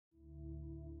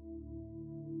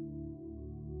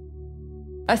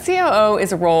A COO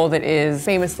is a role that is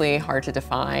famously hard to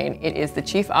define. It is the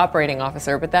chief operating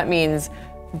officer, but that means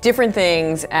different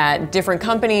things at different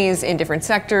companies, in different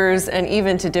sectors, and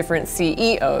even to different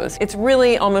CEOs. It's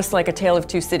really almost like a tale of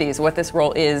two cities, what this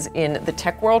role is in the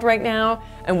tech world right now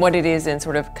and what it is in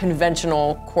sort of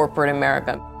conventional corporate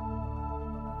America.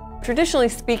 Traditionally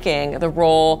speaking, the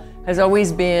role has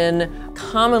always been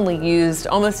commonly used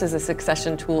almost as a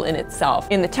succession tool in itself.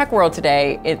 In the tech world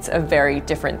today, it's a very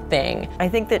different thing. I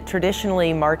think that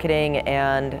traditionally marketing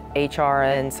and HR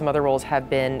and some other roles have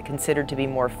been considered to be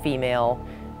more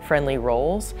female-friendly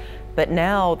roles. But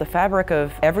now the fabric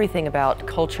of everything about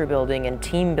culture building and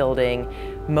team building,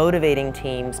 motivating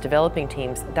teams, developing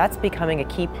teams, that's becoming a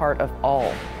key part of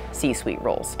all C-suite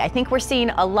roles. I think we're seeing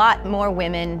a lot more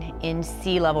women in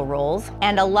C-level roles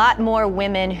and a lot more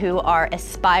women who are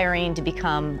aspiring to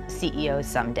become CEOs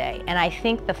someday. And I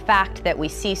think the fact that we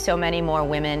see so many more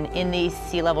women in these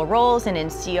C-level roles and in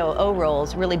COO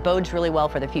roles really bodes really well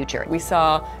for the future. We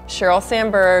saw Sheryl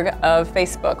Sandberg of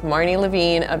Facebook, Marnie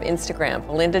Levine of Instagram,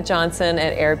 Linda Johnson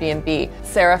at Airbnb,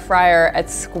 Sarah Fryer at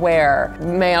Square,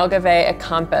 Maëlle Gavet at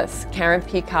Compass, Karen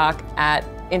Peacock at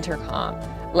Intercom,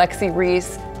 Lexi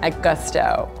Reese at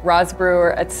Gusto, Roz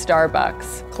Brewer at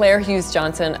Starbucks, Claire Hughes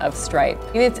Johnson of Stripe.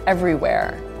 It's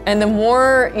everywhere. And the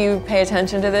more you pay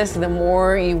attention to this, the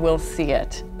more you will see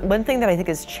it. One thing that I think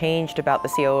has changed about the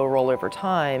COO role over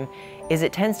time is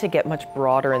it tends to get much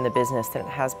broader in the business than it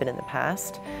has been in the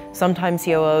past. Sometimes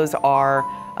COOs are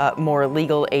more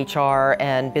legal, HR,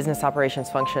 and business operations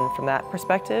function from that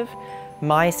perspective.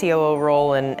 My COO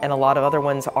role and a lot of other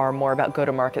ones are more about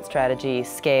go-to-market strategy,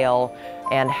 scale,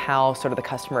 and how sort of the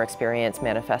customer experience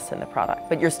manifests in the product.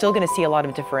 But you're still going to see a lot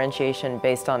of differentiation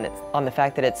based on the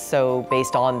fact that it's so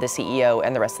based on the CEO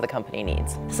and the rest of the company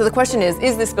needs. So the question is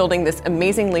this building this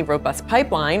amazingly robust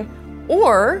pipeline,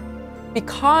 or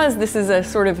because this is a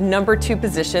sort of number two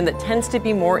position that tends to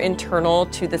be more internal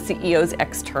to the CEO's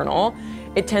external,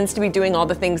 it tends to be doing all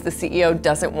the things the CEO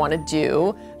doesn't want to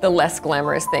do, the less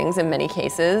glamorous things in many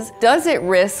cases. Does it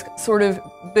risk sort of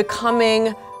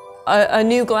becoming a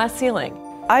new glass ceiling?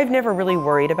 I've never really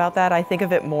worried about that. I think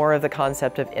of it more of the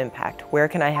concept of impact. Where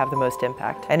can I have the most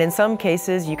impact? And in some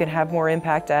cases, you can have more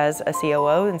impact as a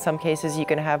COO. In some cases, you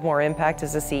can have more impact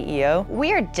as a CEO.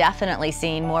 We are definitely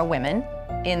seeing more women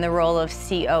in the role of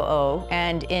COO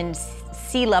and in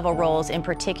C-level roles in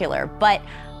particular. But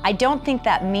I don't think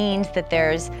that means that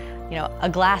there's, a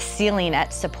glass ceiling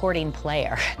at supporting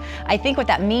player. I think what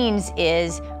that means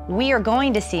is we are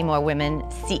going to see more women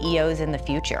CEOs in the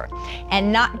future.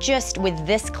 And not just with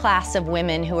this class of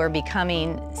women who are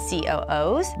becoming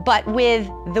COOs, but with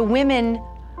the women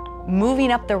moving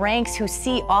up the ranks who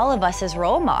see all of us as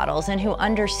role models and who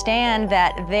understand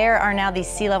that there are now these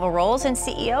C-level roles and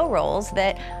CEO roles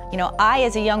that, I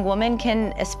as a young woman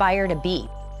can aspire to be.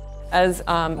 As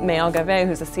Maëlle Gavet,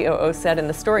 who's a COO, said in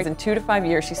the story, in 2 to 5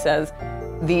 years, she says,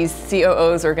 these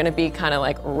COOs are going to be kind of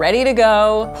like ready to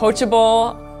go,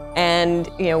 coachable, and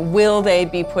will they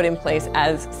be put in place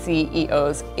as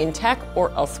CEOs in tech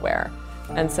or elsewhere?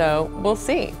 And so we'll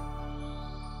see.